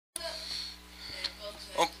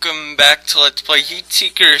welcome back to Let's Play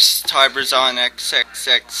Heatseeker's Timers on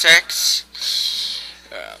XXXX.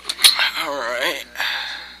 Alright.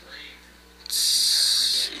 Let's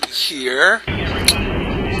see here.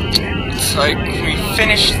 It's like we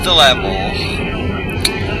finished the level.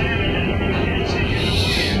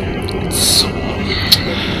 It's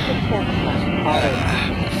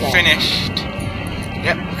finished.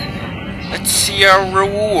 Yep. Let's see our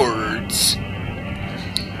rewards.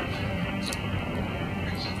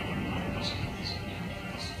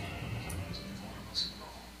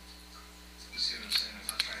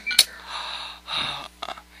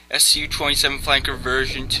 SU-27 Flanker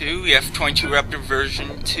version 2, F-22 Raptor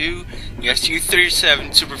version 2,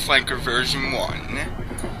 SU-37 Super Flanker version 1.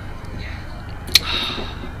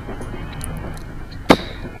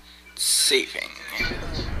 Saving.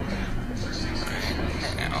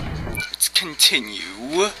 Now, let's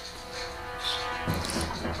continue.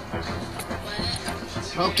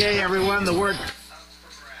 Okay, everyone, the word.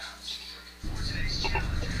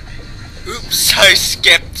 Oops, I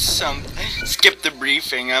skipped the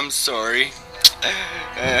briefing, I'm sorry.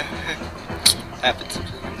 Happens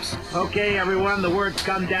sometimes. Okay, everyone, the word's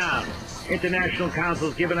come down. International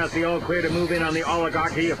Council's given us the all clear to move in on the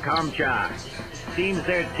oligarchy of Kamcha. Seems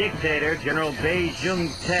their dictator, General Bei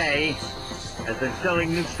Jung-tae, has been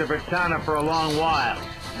selling nukes to Britannia for a long while.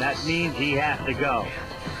 That means he has to go.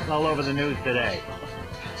 It's all over the news today.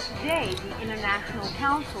 Today, the International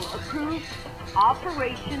Council approved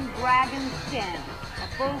Operation Dragon's Den, a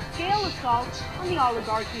full-scale assault on the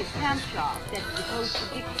oligarchy of Kamcha set to depose the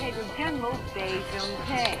dictator General Bei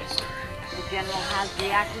Jung-tae. The general has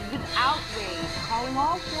reacted with outrage, calling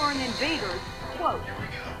all foreign invaders, quote,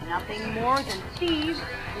 nothing more than thieves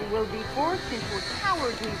who will be forced into a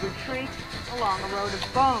cowardly retreat along a road of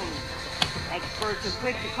bones. Experts are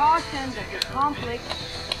quick to caution that this conflict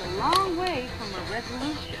is a long way from a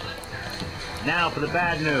resolution. Now for the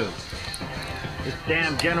bad news. This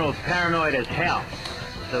damn general's paranoid as hell,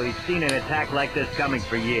 so he's seen an attack like this coming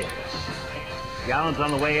for years. Gallons on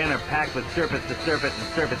the way in are packed with surface-to-surface and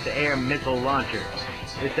surface-to-air missile launchers.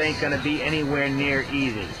 This ain't gonna be anywhere near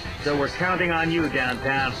easy, so we're counting on you,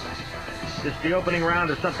 downtown. This is the opening round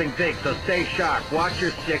of something big, so stay sharp, watch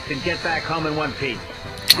your six, and get back home in one piece.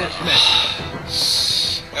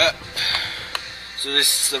 Dismissed. So this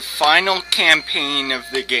is the final campaign of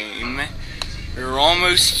the game. We're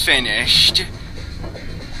almost finished.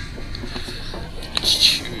 Let's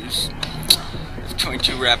choose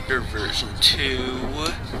F-22 Raptor version 2.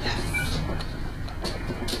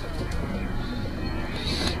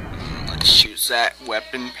 Let's choose that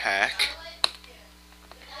weapon pack.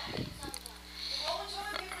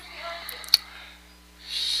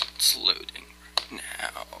 It's loading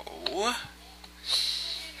now.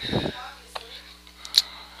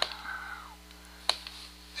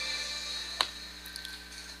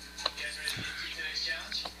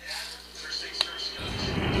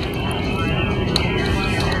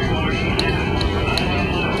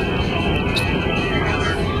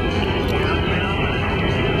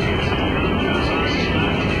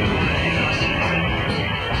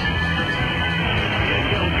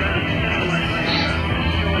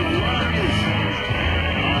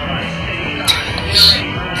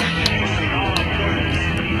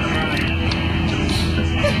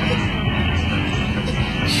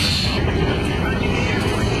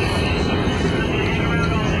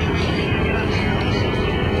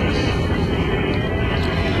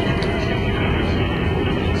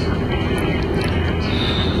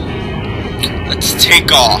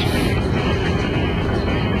 Take off.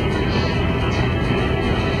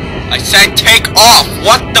 I said take off.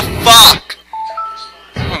 What the fuck?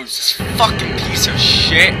 Oh, this fucking piece of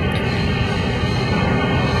shit.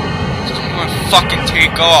 Just wanna fucking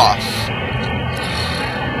take off.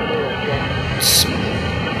 Let's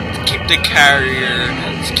keep the carrier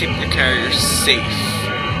safe.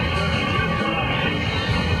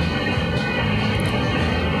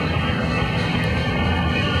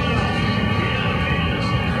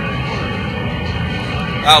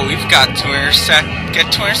 Oh, we've got to intercept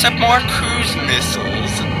more cruise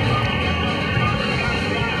missiles.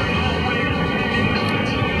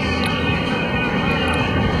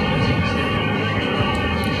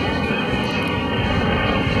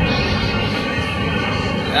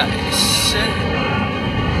 Nice.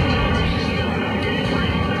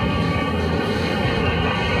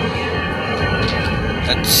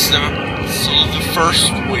 That's the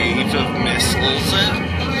first wave of missiles.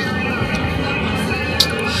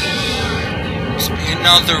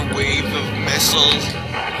 Another wave of missiles.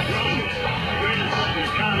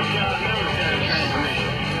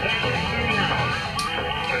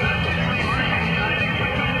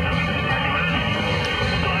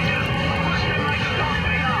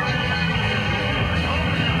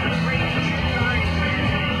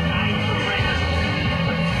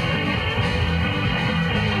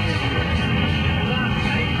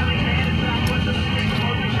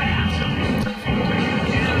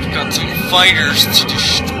 fighters to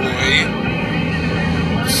destroy.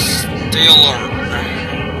 Stay alert.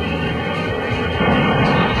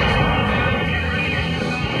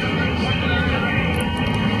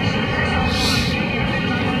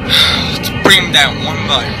 Let's bring them down one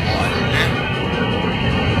by one.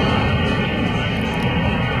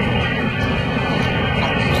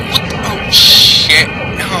 Oh shit!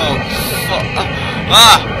 Oh fuck!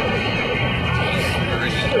 Ah!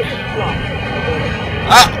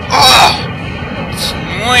 It's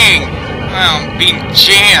annoying! I'm being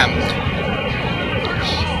jammed.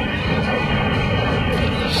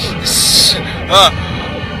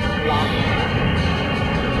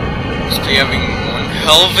 Must be having one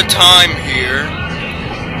hell of a time here.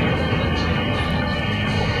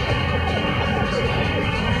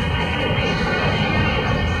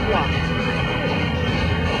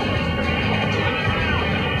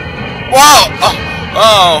 Whoa!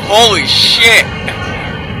 Oh, holy shit!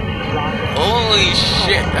 Holy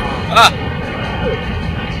shit! Ah!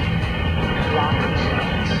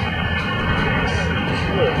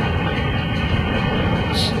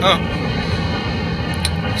 Oh!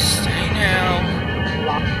 Stay now.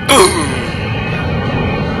 Boom!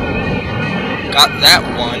 Got that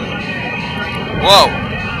one. Whoa!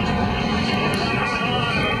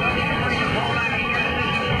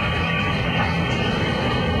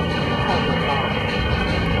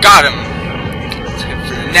 Got him! Let's head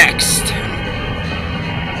for the next.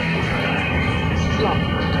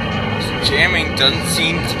 This jamming doesn't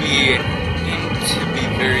seem to be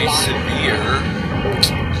very severe.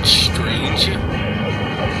 It's strange.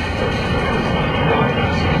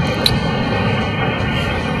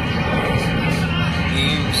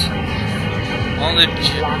 Games. On the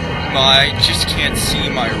I just can't see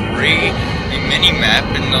my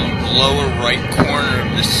mini-map in the lower right corner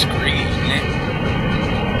of the screen.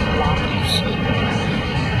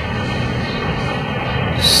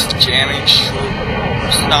 Jamming should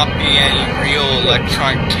not be any real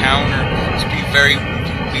electronic counter. It's be very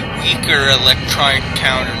weaker electronic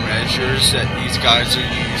countermeasures that these guys are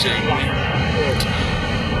using.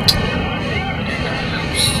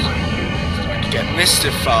 Starting to get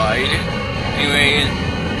mystified. Anyway,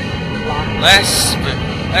 less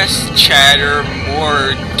chatter,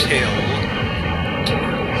 more kill.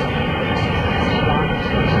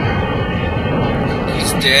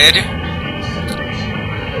 He's dead.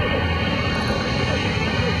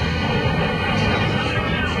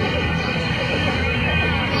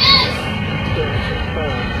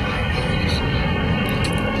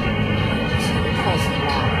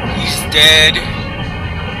 Dead.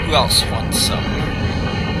 Who else wants some?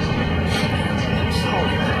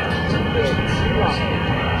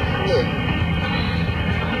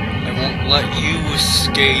 I won't let you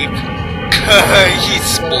escape. He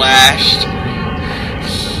splashed.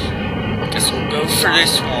 Guess we'll go for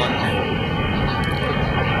this one.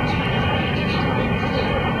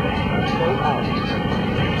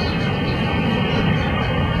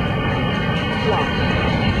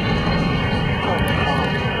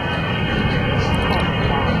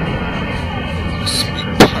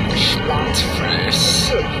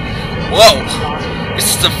 Whoa!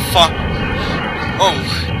 It's the Oh,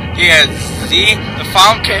 yeah, see? The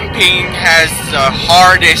Final Campaign has the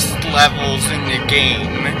hardest levels in the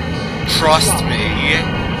game. Trust me.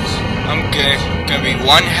 I'm gonna be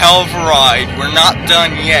one hell of a ride. We're not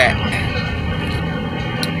done yet.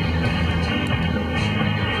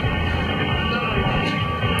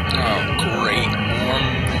 Oh, great. More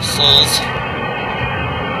missiles.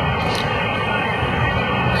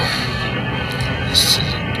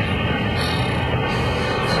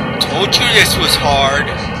 Told you this was hard.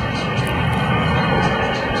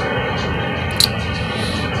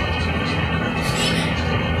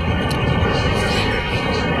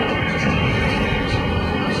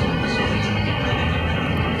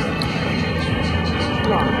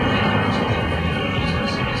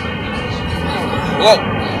 Whoa!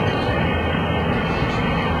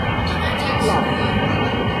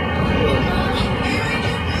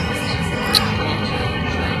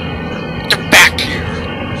 Get back here!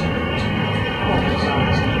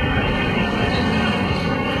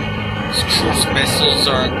 These cruise missiles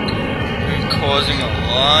are causing a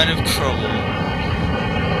lot of trouble.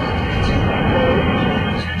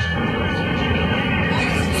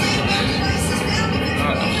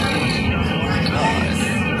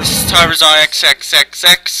 This is Tyrus on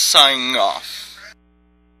XXXX signing off.